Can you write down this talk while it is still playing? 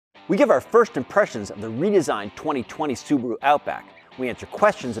We give our first impressions of the redesigned 2020 Subaru Outback. We answer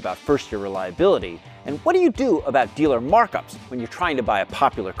questions about first-year reliability. And what do you do about dealer markups when you're trying to buy a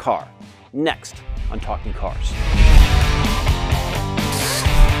popular car? Next on Talking Cars.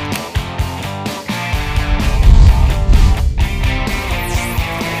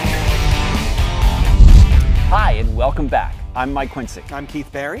 Hi, and welcome back. I'm Mike Quincy. I'm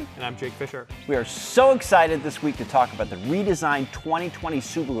Keith Barry. And I'm Jake Fisher. We are so excited this week to talk about the redesigned 2020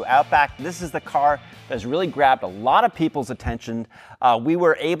 Subaru Outback. This is the car that has really grabbed a lot of people's attention. We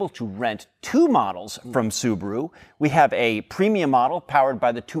were able to rent two models from Subaru. We have a premium model powered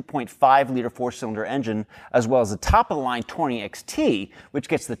by the 2.5-liter four-cylinder engine, as well as the top-of-the-line Touring XT, which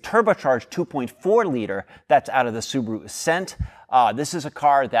gets the turbocharged 2.4-liter that's out of the Subaru Ascent. This is a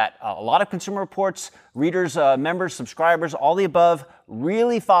car that a lot of Consumer Reports, readers, members, subscribers, all the above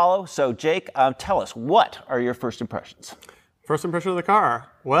really follow. So Jake, tell us, what are your first impressions? First impression of the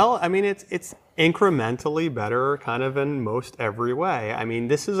car? Well, I mean, it's incrementally better kind of in most every way. I mean,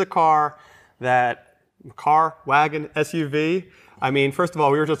 this is a car, wagon, SUV. I mean, first of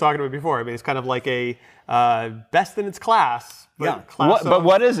all, we were just talking about it before. I mean, it's kind of like a best in its class. But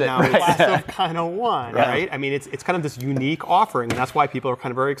what is it? Now, class of kind of one, right? I mean, it's kind of this unique offering, and that's why people are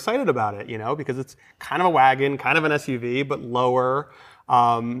kind of very excited about it, you know, because it's kind of a wagon, kind of an SUV, but lower.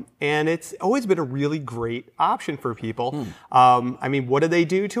 And it's always been a really great option for people. I mean, what did they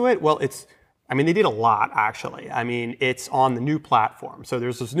do to it? Well, they did a lot, actually. I mean, it's on the new platform. So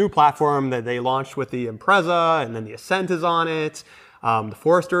there's this new platform that they launched with the Impreza, and then the Ascent is on it. The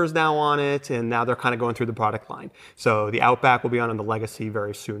Forester is now on it, and now they're kind of going through the product line. So the Outback will be on the Legacy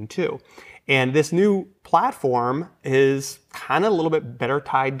very soon, too. And this new platform is kind of a little bit better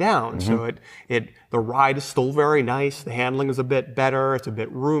tied down. So the ride is still very nice. The handling is a bit better. It's a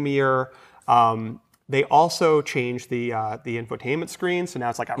bit roomier. They also changed the infotainment screen, so now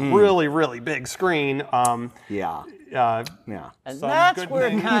it's like a really, really big screen. And that's where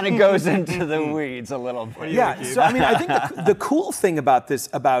it kind of goes into the weeds a little bit. Yeah, so I mean, I think the cool thing about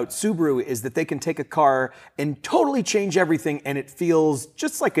Subaru is that they can take a car and totally change everything, and it feels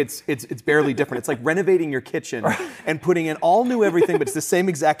just like it's barely different. It's like renovating your kitchen and putting in all new everything, but it's the same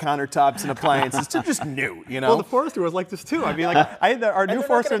exact countertops and appliances. It's just new, you know? Well, the Forester was like this too. I mean, like I had our new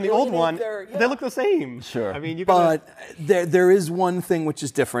Forester and the old one. They look the same. Sure. I mean, but there is one thing which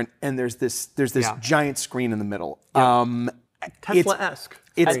is different, and there's this giant screen in the middle. Tesla-esque.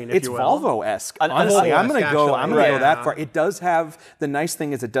 It's Volvo-esque. Honestly, I'm going to go that far. It does have, the nice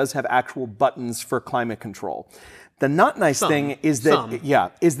thing is it does have actual buttons for climate control. The not nice thing is that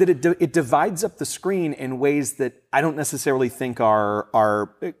it divides up the screen in ways that I don't necessarily think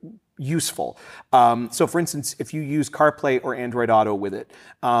are useful. So for instance, if you use CarPlay or Android Auto with it,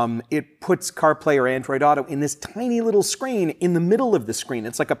 it puts CarPlay or Android Auto in this tiny little screen in the middle of the screen.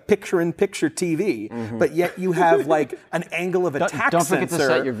 It's like a picture-in-picture TV, but yet you have like an angle of attack don't sensor. Don't forget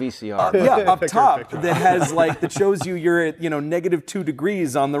to set your VCR. Up top that has that shows you you're at -2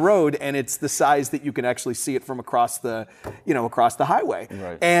 degrees on the road, and it's the size that you can actually see it from across the highway.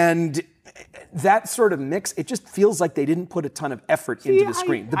 Right. And that sort of mix, it just feels like they didn't put a ton of effort into the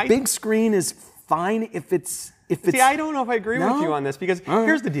screen. The big screen is fine if it's. See, I don't know if I agree with you on this, because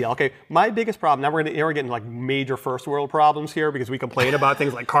here's the deal. Okay, my biggest problem, now we're getting like major first world problems here, because we complain about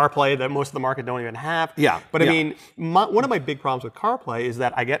things like CarPlay that most of the market don't even have. But I mean, one of my big problems with CarPlay is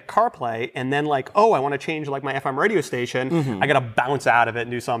that I get CarPlay, and then I want to change like my FM radio station, I got to bounce out of it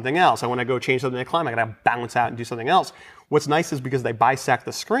and do something else. I want to go change something to climate, I got to bounce out and do something else. What's nice is because they bisect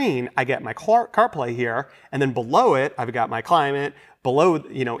the screen, I get my CarPlay here, and then below it, I've got my climate. Below,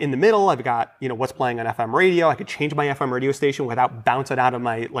 in the middle, I've got, what's playing on FM radio. I could change my FM radio station without bouncing out of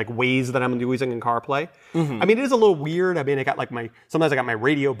my ways that I'm using in CarPlay. I mean, it is a little weird. I mean, sometimes I got my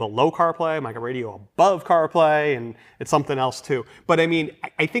radio below CarPlay, my radio above CarPlay, and it's something else too. But I mean,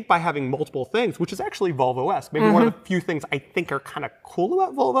 I think by having multiple things, which is actually Volvo-esque, maybe one of the few things I think are kind of cool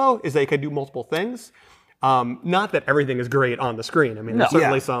about Volvo is they can do multiple things. Not that everything is great on the screen. I mean, there's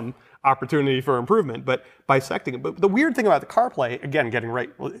certainly some opportunity for improvement, but bisecting it. But the weird thing about the CarPlay, again, getting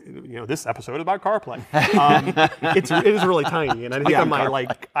right, this episode is about CarPlay. It is really tiny, and I think on my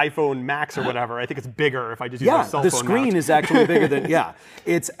iPhone Max or whatever, I think it's bigger if I just use my cell phone. The screen is actually bigger than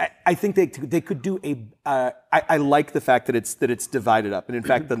I think they could do I like the fact that it's divided up, and in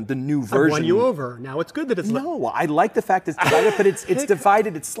fact the new version. I won you over. Now it's good that it's I like the fact it's divided up, but it's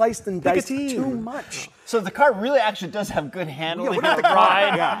divided, it's sliced and diced too much. So the car really actually does have good handling on the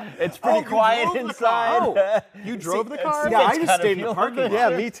ride. It's pretty quiet inside. You drove the car? Yeah, I just stayed in the parking lot. Yeah,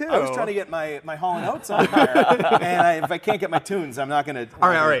 me too. I was trying to get my Hall & Oates on there, and if I can't get my tunes, I'm not going to. All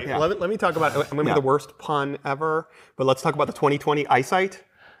right. Yeah. Let me talk about, I'm going to make the worst pun ever, but let's talk about the 2020 EyeSight.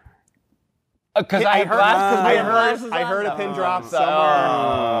 Because I heard a pin drop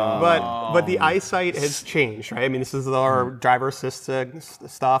somewhere, but the EyeSight has changed, right? I mean, this is our driver assist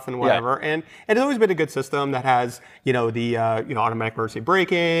stuff and whatever, and it's always been a good system that has the automatic emergency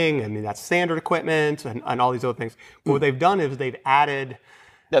braking. I mean, that's standard equipment and all these other things. But what they've done is they've added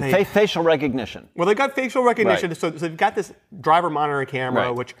facial recognition. Well, they got facial recognition, so they've got this driver monitoring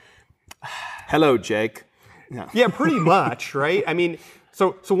camera, which. Hello, Jake. Yeah, pretty much, right? I mean.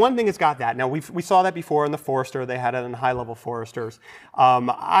 So one thing it's got that. Now we saw that before in the Forester. They had it in high-level Foresters.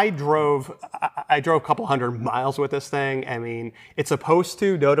 I drove a couple hundred miles with this thing. I mean, it's supposed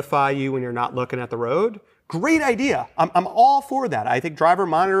to notify you when you're not looking at the road. Great idea. I'm all for that. I think driver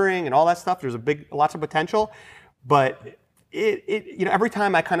monitoring and all that stuff. There's lots of potential, but. Every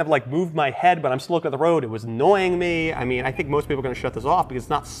time I kind of like moved my head, but I'm still looking at the road, it was annoying me. I mean, I think most people are going to shut this off because it's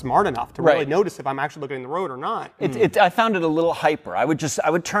not smart enough to really notice if I'm actually looking at the road or not. I found it a little hyper. I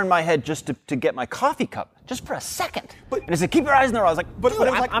would turn my head just to get my coffee cup, just for a second. And it said, keep your eyes on the road. I was like, but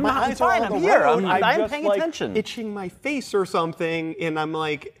I'm not fine. I'm here. I'm paying attention. Itching my face or something, and I'm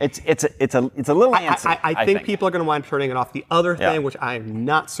like, it's a little antsy. I think people are going to wind up turning it off. The other thing, which I'm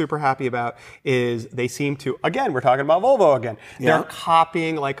not super happy about, is they seem to, again, we're talking about Volvo again. They're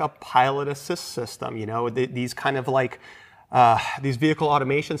copying like a pilot assist system, these kind of like these vehicle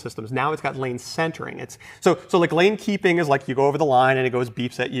automation systems. Now it's got lane centering. It's so like lane keeping is like you go over the line and it goes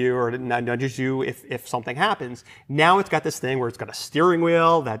beeps at you or it nudges you if something happens. Now it's got this thing where it's got a steering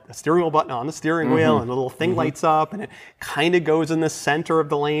wheel button on the steering wheel, and a little thing lights up, and it kind of goes in the center of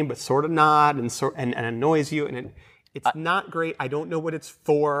the lane, but sort of not, and annoys you, and it's not great. I don't know what it's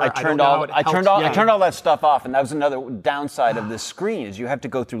for. I turned all that stuff off, and that was another downside of this screen is you have to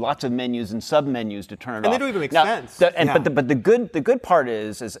go through lots of menus and sub-menus to turn it off. And they don't even make sense. But the good part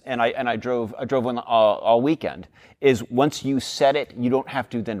is I drove one all weekend, is once you set it, you don't have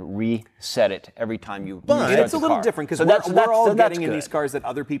to then reset it every time you start the car. It's a little different because we're all getting in these cars that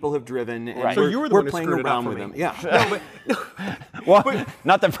other people have driven, and so you were the one who playing screwed around it up with for them. me. Yeah.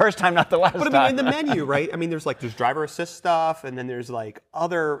 Not the first time, not the last time. But I mean, in the menu, right? I mean, there's driver assist stuff, and then there's like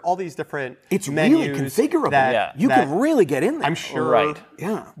all these different menus. Really configurable. You can really get in there. I'm sure. Right.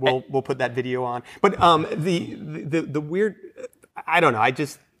 Yeah. We'll put that video on. But the weird, I don't know. I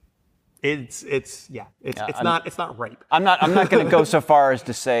just. It's not ripe. I'm not going to go so far as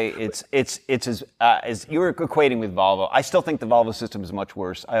to say it's as you were equating with Volvo. I still think the Volvo system is much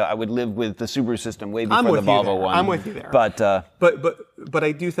worse. I would live with the Subaru system way before the Volvo one. I'm with you there. But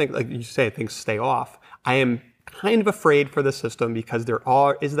I do think, like you say, things stay off. I am kind of afraid for the system because there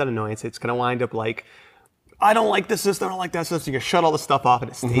is that annoyance. It's going to wind up like, I don't like this system, I don't like that system. You shut all the stuff off and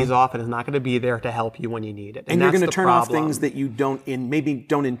it stays off and it's not going to be there to help you when you need it. And you're going to turn off things that you maybe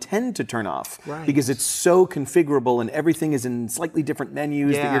don't intend to turn off because it's so configurable and everything is in slightly different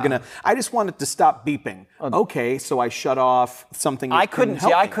menus that you're going to, I just want it to stop beeping. Okay, so I shut off something that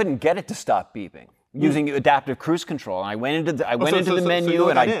I couldn't get it to stop beeping using adaptive cruise control. And I went into the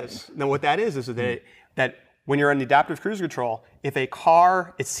menu Now what that is that when you're in the adaptive cruise control, if it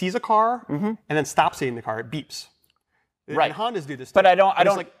sees a car and then stops seeing the car, it beeps. Right. And Hondas do this. But I don't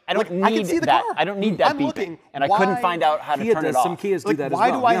need I can see the that. car. I don't need that beeping. And I couldn't find out how to turn it off. Some Kias do that as well. Why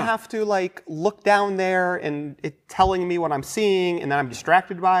do I have to look down there and it telling me what I'm seeing and then I'm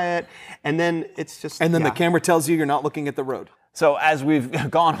distracted by it and then it's just And then the camera tells you you're not looking at the road. So as we've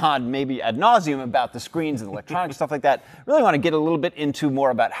gone on maybe ad nauseum about the screens and electronic stuff like that, really want to get a little bit into more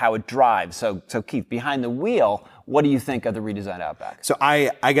about how it drives. So Keith, behind the wheel, what do you think of the redesigned Outback? So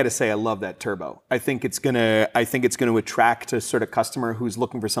I got to say I love that turbo. I think it's gonna attract a sort of customer who's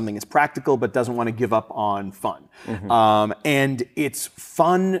looking for something that's practical but doesn't want to give up on fun. And it's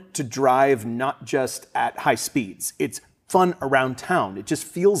fun to drive not just at high speeds. It's fun around town. It just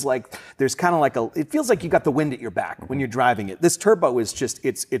feels like there's kind of it feels like you got the wind at your back when you're driving it. This turbo is just,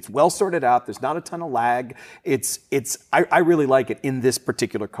 it's well sorted out. There's not a ton of lag. I really like it in this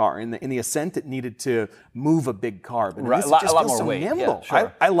particular car. In the Ascent, it needed to move a big car, but this just feels so nimble. Yeah,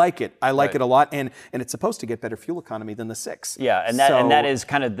 sure. I like it. I like it a lot, and it's supposed to get better fuel economy than the 6. Yeah, and that is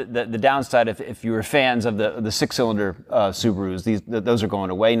kind of the downside if you were fans of the 6-cylinder Subarus. Those are going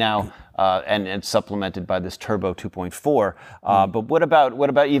away now. And it's supplemented by this turbo 2.4. But what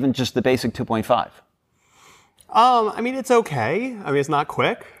about even just the basic 2.5? I mean, it's okay. I mean, it's not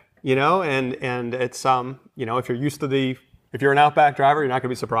quick, and it's if you're an Outback driver, you're not going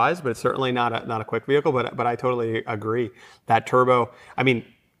to be surprised. But it's certainly not a quick vehicle. But I totally agree that turbo. I mean,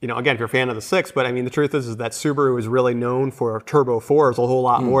 again, if you're a fan of the 6, but I mean, the truth is that Subaru is really known for turbo 4s a whole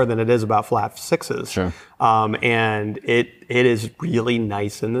lot more than it is about flat 6s. Sure. And it is really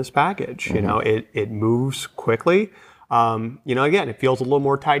nice in this package. It moves quickly. Again, it feels a little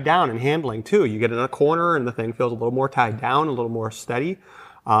more tied down in handling too. You get in a corner and the thing feels a little more tied down, a little more steady.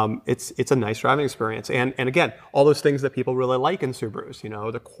 It's a nice driving experience. And again, all those things that people really like in Subarus,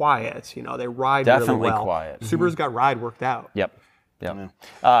 the quiet, they ride Definitely really well. Quiet. Subaru's got ride worked out. Yep.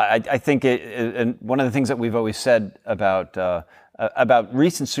 I think and one of the things that we've always said about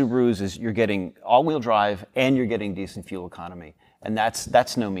recent Subarus is you're getting all-wheel drive and you're getting decent fuel economy, and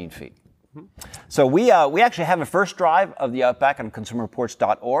that's no mean feat. So we actually have a first drive of the Outback on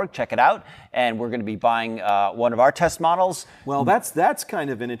consumerreports.org. Check it out, and we're going to be buying one of our test models. Well, that's kind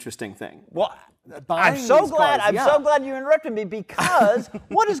of an interesting thing. Well, I'm so glad you interrupted me, because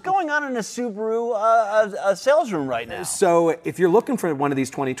what is going on in a Subaru sales room right now? So if you're looking for one of these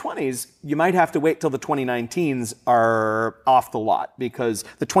 2020s, you might have to wait till the 2019s are off the lot, because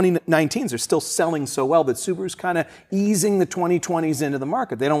the 2019s are still selling so well that Subaru's kind of easing the 2020s into the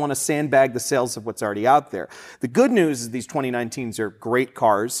market. They don't want to sandbag the sales of what's already out there. The good news is these 2019s are great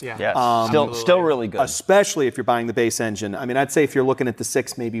cars. Yeah. Yes. Still really good. Especially if you're buying the base engine. I mean, I'd say if you're looking at the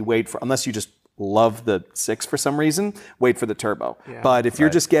 6, maybe wait for, unless you just love the 6 for some reason, wait for the turbo. Yeah, but if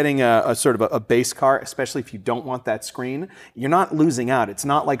you're just getting a sort of a base car, especially if you don't want that screen, you're not losing out. It's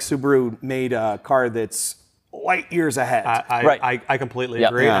not like Subaru made a car that's light years ahead. I completely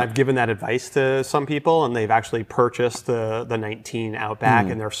agree. Yeah. I've given that advice to some people, and they've actually purchased the 19 Outback,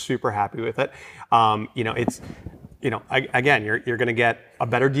 and they're super happy with it. Again, you're going to get a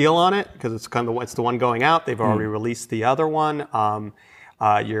better deal on it because it's the one going out. They've already released the other one.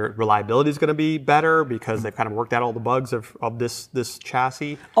 Your reliability is going to be better because they've kind of worked out all the bugs of this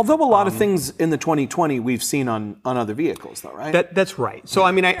chassis. Although a lot of things in the 2020 we've seen on other vehicles, though, right? That's right. So,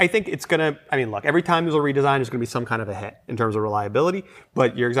 I think it's going to, look, every time there's a redesign, there's going to be some kind of a hit in terms of reliability,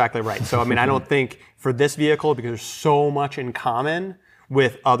 but you're exactly right. So, I don't think for this vehicle, because there's so much in common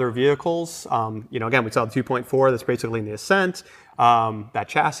with other vehicles, again, we saw the 2.4 that's basically in the Ascent. That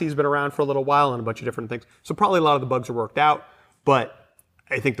chassis has been around for a little while and a bunch of different things. So probably a lot of the bugs are worked out, but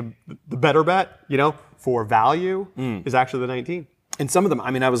I think the better bet, for value is actually the 19. And some of them,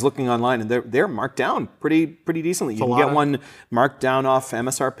 I was looking online, and they're marked down pretty decently. You can get one marked down off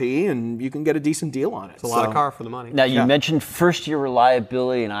MSRP, and you can get a decent deal on it. It's a lot of car for the money. Now, you mentioned first-year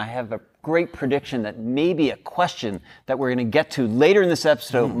reliability, and I have a great prediction that maybe a question that we're going to get to later in this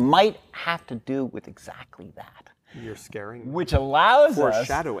episode might have to do with exactly that. You're scaring me. Which allows us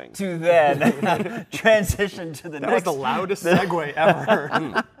to then transition to the next. That was the loudest segue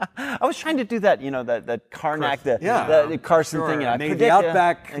ever. I was trying to do that, that Karnak, the Carson thing. May the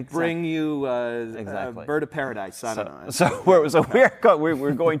Outback bring you a bird of paradise. I don't know. So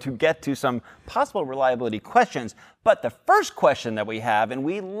we're going to get to some possible reliability questions. But the first question that we have, and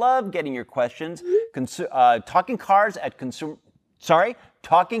we love getting your questions, talkingcars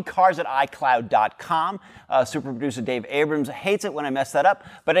at iCloud.com. Super producer Dave Abrams hates it when I mess that up.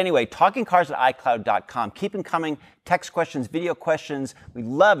 But anyway, talkingcars at iCloud.com. Keep them coming. Text questions, video questions. We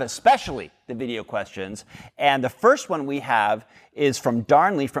love especially the video questions. And the first one we have is from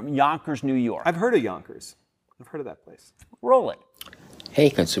Darnley from Yonkers, New York. I've heard of Yonkers. I've heard of that place. Roll it. Hey,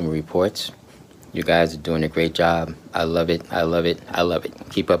 Consumer Reports. You guys are doing a great job. I love it. I love it. I love it.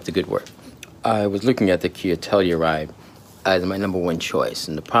 Keep up the good work. I was looking at the Kia Telluride as my number one choice,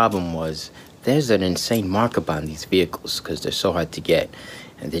 and the problem was there's an insane markup on these vehicles because they're so hard to get,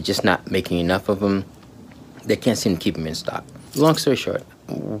 and they're just not making enough of them. They can't seem to keep them in stock. Long story short,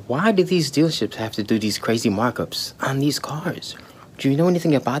 why do these dealerships have to do these crazy markups on these cars? Do you know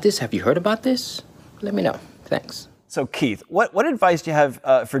anything about this? Have you heard about this? Let me know. Thanks. So Keith, what advice do you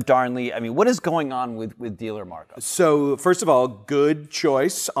have for Darnley? What is going on with dealer markups? So first of all, good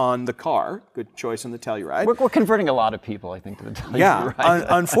choice on the car. Good choice on the Telluride. We're converting a lot of people, I think, to the Telluride. Yeah.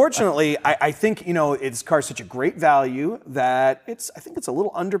 Unfortunately, I think this car is such a great value that I think it's a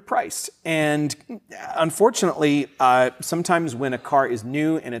little underpriced. And unfortunately, sometimes when a car is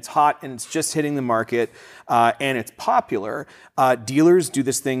new and it's hot and it's just hitting the market and it's popular, dealers do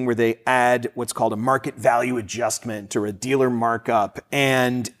this thing where they add what's called a market value adjustment or a dealer markup,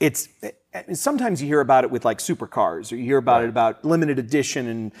 and sometimes you hear about it with like supercars, or you hear about it about limited edition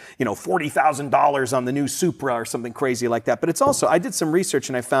and $40,000 on the new Supra or something crazy like that. But it's also, I did some research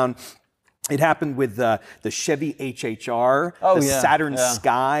and I found it happened with the Chevy HHR, Saturn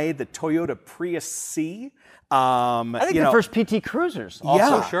Sky, the Toyota Prius C. I think the first PT Cruisers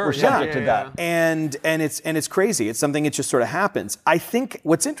also were subject to that. And it's crazy. It's something that just sort of happens. I think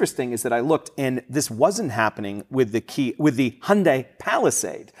what's interesting is that I looked, and this wasn't happening with the Hyundai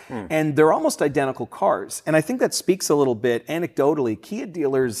Palisade. And they're almost identical cars. And I think that speaks a little bit anecdotally. Kia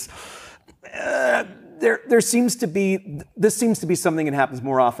dealers, This seems to be something that happens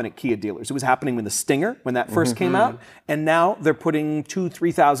more often at Kia dealers. It was happening with the Stinger when that first came out, and now they're putting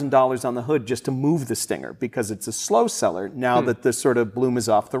 $2,000-$3,000 on the hood just to move the Stinger because it's a slow seller now that the sort of bloom is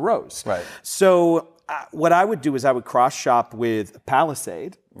off the rose. Right. So what I would do is I would cross shop with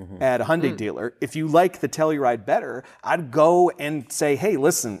Palisade at a Hyundai dealer. If you like the Telluride better, I'd go and say, hey,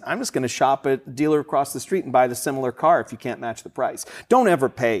 listen, I'm just going to shop at a dealer across the street and buy the similar car if you can't match the price. Don't ever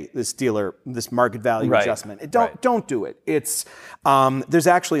pay this dealer this market value adjustment. Don't do it. It's there's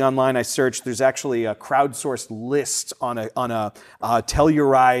actually online, I searched, there's actually a crowdsourced list on a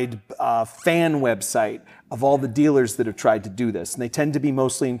Telluride fan website of all the dealers that have tried to do this. And they tend to be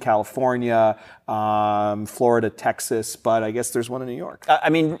mostly in California, Florida, Texas, but I guess there's one in New York. I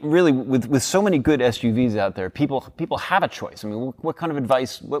mean, really, with so many good SUVs out there, people have a choice. I mean, what kind of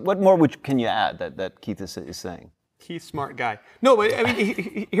advice, what more can you add that Keith is saying? Keith's smart guy. No, but I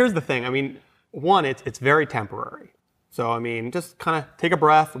mean, here's the thing. I mean, one, it's very temporary. So, I mean, just kind of take a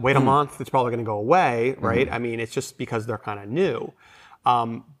breath, wait a month, it's probably going to go away, right? I mean, it's just because they're kind of new.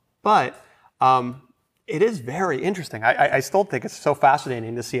 It is very interesting. I still think it's so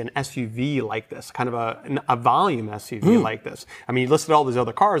fascinating to see an SUV like this, kind of a volume SUV like this. I mean, you listed all these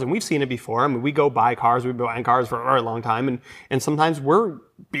other cars, and we've seen it before. I mean, we go buy cars, we've been buying cars for a very long time, and sometimes we're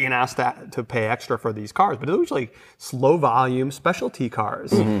being asked to pay extra for these cars, but it's usually slow volume specialty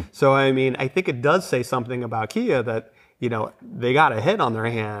cars. So, I mean, I think it does say something about Kia that, you know, they got a hit on their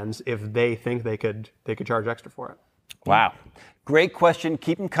hands if they think they could charge extra for it. Wow. Great question.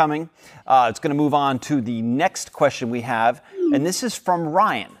 Keep them coming. It's going to move on to the next question we have, and this is from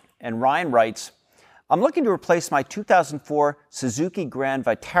Ryan. And Ryan writes, I'm looking to replace my 2004 Suzuki Grand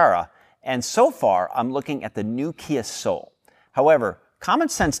Vitara, and so far I'm looking at the new Kia Soul. However, common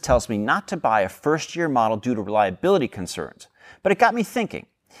sense tells me not to buy a first-year model due to reliability concerns. But it got me thinking,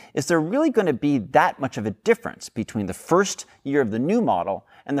 is there really going to be that much of a difference between the first year of the new model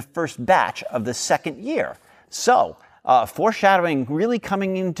and the first batch of the second year? So, foreshadowing really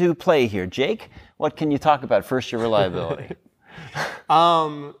coming into play here. Jake, what can you talk about first-year reliability?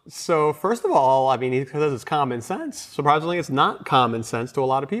 So first of all, I mean, because it's common sense. Surprisingly, it's not common sense to a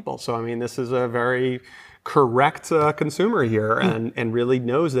lot of people. So, I mean, this is a very correct consumer here and really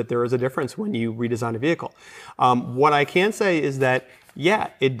knows that there is a difference when you redesign a vehicle. What I can say is that, yeah,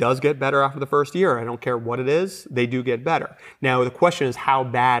 it does get better after the first year. I don't care what it is, they do get better. Now, the question is, how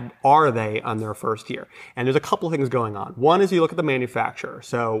bad are they on their first year? And there's a couple of things going on. One is you look at the manufacturer.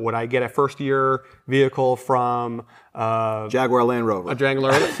 So would I get a first-year vehicle from Jaguar Land Rover? A Jaguar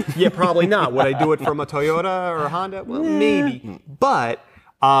Land Rover? Yeah, probably not. Would I do it from a Toyota or a Honda? Well, maybe. But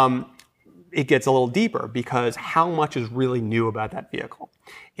it gets a little deeper because how much is really new about that vehicle?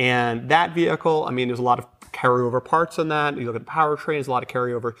 And that vehicle, I mean, there's a lot of carryover parts on that. You look at the powertrain, there's a lot of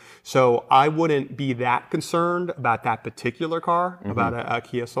carryover. So I wouldn't be that concerned about that particular car, about a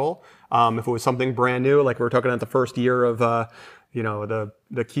Kia Soul. If it was something brand new, like we were talking about the first year of you know,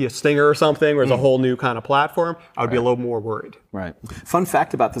 the Kia Stinger or something, where it's a whole new kind of platform, I would be a little more worried. Right. Fun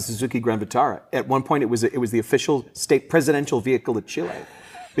fact about the Suzuki Grand Vitara: at one point, it was the official state presidential vehicle of Chile,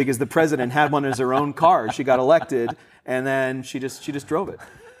 because the president had one as her own car. She got elected, and then she just drove it.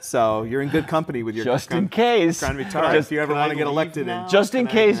 So you're in good company with your just in case Grand Vitara if you ever want to get elected. Just in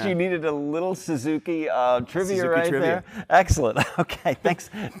case you needed a little Suzuki trivia there. Excellent. Okay,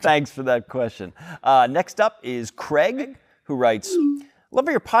 thanks for that question. Next up is Craig, who writes, love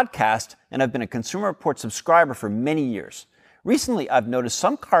your podcast, and I've been a Consumer Reports subscriber for many years. Recently, I've noticed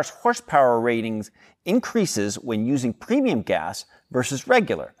some cars' horsepower ratings increases when using premium gas versus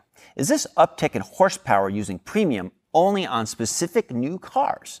regular. Is this uptick in horsepower using premium only on specific new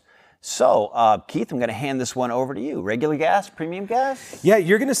cars? So, Keith, I'm going to hand this one over to you. Regular gas, premium gas? Yeah,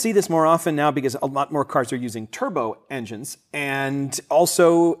 you're going to see this more often now because a lot more cars are using turbo engines, and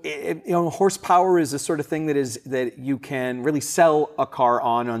also, horsepower is the sort of thing that you can really sell a car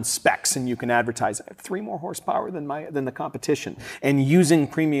on specs, and you can advertise. I have 3 more horsepower than the competition, and using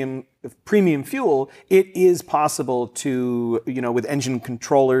premium fuel, it is possible to, with engine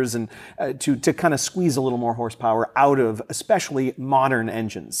controllers and to kind of squeeze a little more horsepower out of especially modern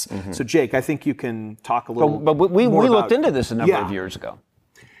engines. So Jake, I think you can talk a little but we looked into this a number of years ago.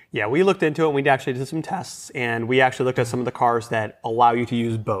 Yeah, we looked into it, and we actually did some tests, and we actually looked at some of the cars that allow you to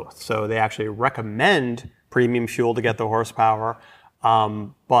use both. So they actually recommend premium fuel to get the horsepower,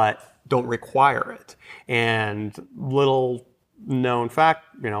 but don't require it. And little known fact,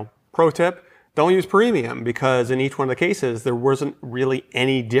 pro tip, don't use premium, because in each one of the cases, there wasn't really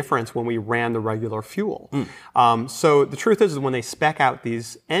any difference when we ran the regular fuel. So the truth is when they spec out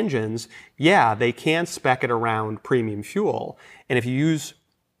these engines, yeah, they can spec it around premium fuel. And if you use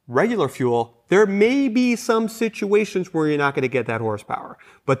regular fuel, There may be some situations where you're not going to get that horsepower.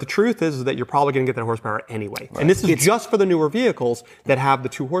 But the truth is that you're probably going to get that horsepower anyway. Right. And this is just for the newer vehicles that have the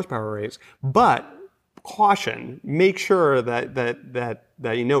 2 horsepower rates. But caution, make sure that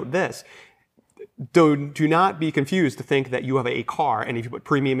you note this. Do not be confused to think that you have a car, and if you put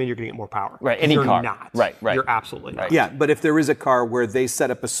premium in, you're going to get more power. Right, any you're car. Not. Right. You're absolutely not. Yeah, but if there is a car where they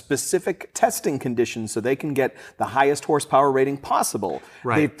set up a specific testing condition so they can get the highest horsepower rating possible,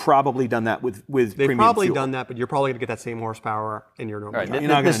 they've probably done that with premium They've probably fuel. done that, but you're probably going to get that same horsepower in your normal car. You're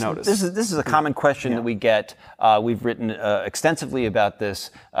not going to notice. This is a common question that we get. We've written extensively about this,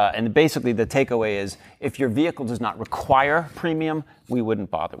 and basically the takeaway is if your vehicle does not require premium, we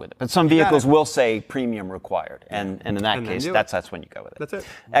wouldn't bother with it. But some vehicles will say premium required, and in that case, that's when you go with it. That's it.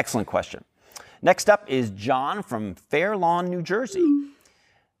 Excellent question. Next up is John from Fair Lawn, New Jersey.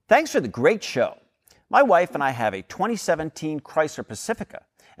 Thanks for the great show. My wife and I have a 2017 Chrysler Pacifica,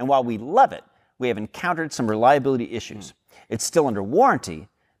 and while we love it, we have encountered some reliability issues. It's still under warranty,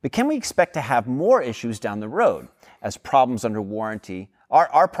 but can we expect to have more issues down the road as problems under warranty?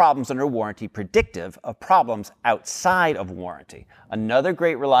 Are problems under warranty predictive of problems outside of warranty? Another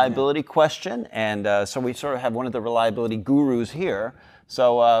great reliability question, and so we sort of have one of the reliability gurus here.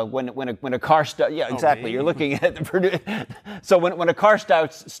 So when a car starts, exactly. You're looking at the so when a car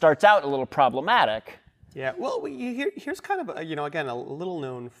starts out a little problematic. Yeah. Well, here's kind of again a little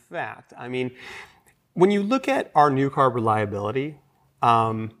known fact. I mean, when you look at our new car reliability,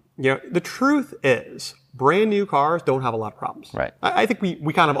 the truth is, brand new cars don't have a lot of problems. Right. I think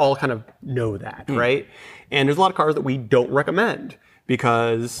we kind of all know that, right? And there's a lot of cars that we don't recommend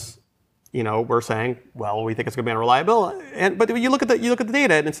because, we're saying, well, we think it's going to be unreliable. But you look at the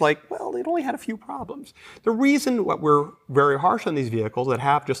data and it's like, well, it only had a few problems. The reason what we're very harsh on these vehicles that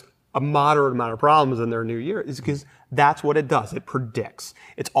have just a moderate amount of problems in their new year is because that's what it does. It predicts.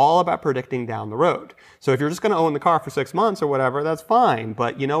 It's all about predicting down the road. So if you're just going to own the car for 6 months or whatever, that's fine.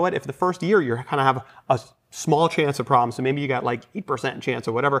 But you know what? If the first year you kind of have a small chance of problems, so maybe you got like 8% chance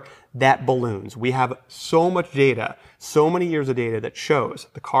or whatever, that balloons. We have so much data, so many years of data that shows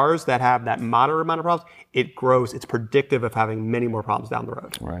the cars that have that moderate amount of problems, it grows. It's predictive of having many more problems down the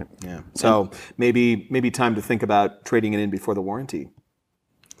road. Right. Yeah. So maybe time to think about trading it in before the warranty.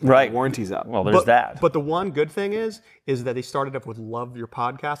 Right. Warranty's up. Well, there's that. But the one good thing is that they started up with love your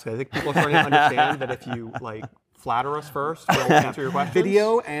podcast. I think people are starting to understand that if you flatter us first, we'll answer your questions.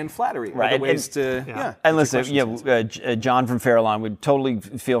 Video and flattery are the ways to. And listen, John from Fair Lawn would totally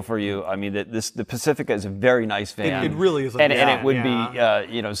feel for you. I mean, the Pacifica is a very nice van. It really is. And it would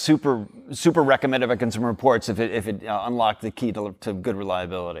be super recommended by Consumer Reports if it unlocked the key to good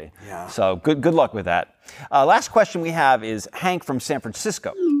reliability. Yeah. So good luck with that. Last question we have is Hank from San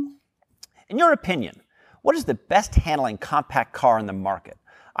Francisco. In your opinion, what is the best handling compact car in the market?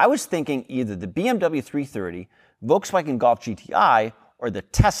 I was thinking either the BMW 330, Volkswagen Golf GTI, or the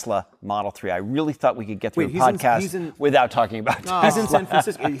Tesla Model 3. I really thought we could get through a podcast without talking about Tesla. He's in San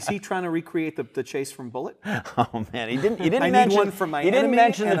Francisco. Is he trying to recreate the chase from Bullitt? Oh man, he didn't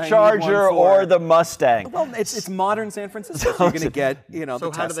mention the Charger or the Mustang. Well, it's modern San Francisco. So you're going to get the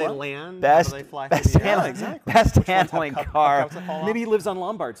Tesla. How do they land? Best, how do they fly best handling car. Maybe he lives on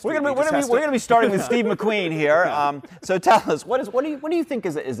Lombard Street. We're going to be starting with Steve McQueen here. So tell us, what do you think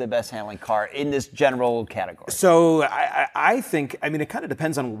is the best handling car in this general category? So I think, it kind of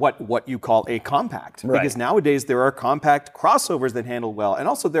depends on what you call a compact. Right. Because nowadays there are compact crossovers that handle well. And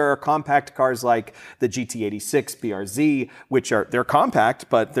also there are compact cars like the GT86 BRZ, they're compact,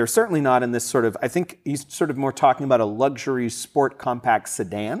 but they're certainly not in this sort of, I think he's sort of more talking about a luxury sport compact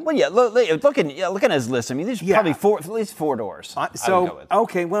sedan. Well, yeah, looking at his list, I mean, there's probably at least four doors.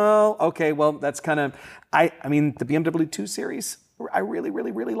 Okay, well, that's kind of, the BMW 2 Series, I really,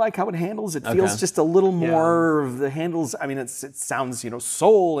 really, really like how it handles. It feels just a little more of the handles. It sounds,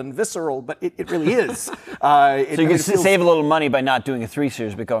 soul and visceral, but it really is. So you can save a little money by not doing a 3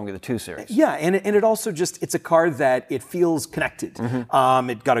 Series, but going with a 2 Series. Yeah, and it also it's a car that it feels connected. Mm-hmm.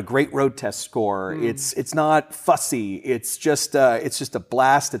 It got a great road test score. It's not fussy. It's just a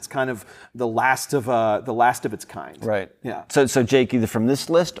blast. It's kind of the last of its kind. Right. Yeah. So Jake, either from this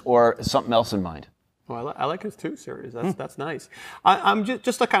list or something else in mind. Well, I like his 2 Series. That's nice. I'm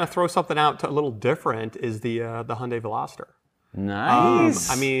just to kind of throw something out a little different is the Hyundai Veloster.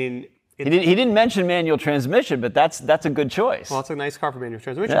 Nice. He didn't mention manual transmission, but that's a good choice. Well, it's a nice car for manual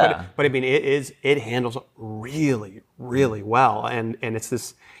transmission. Yeah. But it handles really, really well, and it's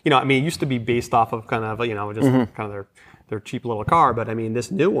this. It used to be based off of kind of kind of their cheap little car, but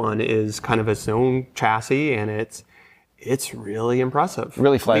this new one is kind of its own chassis, and It's really impressive.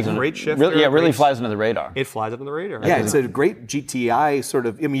 Really flies under, great shifter. really flies under the radar. It flies under the radar. Yeah, it's a great GTI sort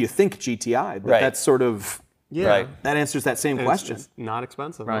of. I mean, you think GTI, but that's sort of. Yeah, that answers that same question. It's not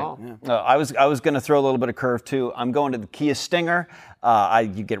expensive at all. Yeah. I was going to throw a little bit of curve too. I'm going to the Kia Stinger.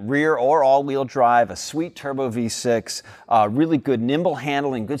 You get rear or all-wheel drive, a sweet turbo V6, really good nimble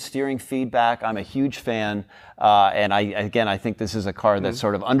handling, good steering feedback. I'm a huge fan, and I think this is a car that's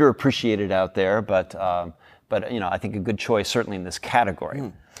sort of underappreciated out there, but I think a good choice certainly in this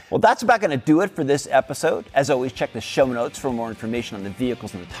category. Well, that's about going to do it for this episode. As always, check the show notes for more information on the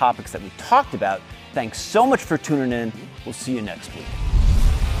vehicles and the topics that we talked about. Thanks so much for tuning in. We'll see you next week.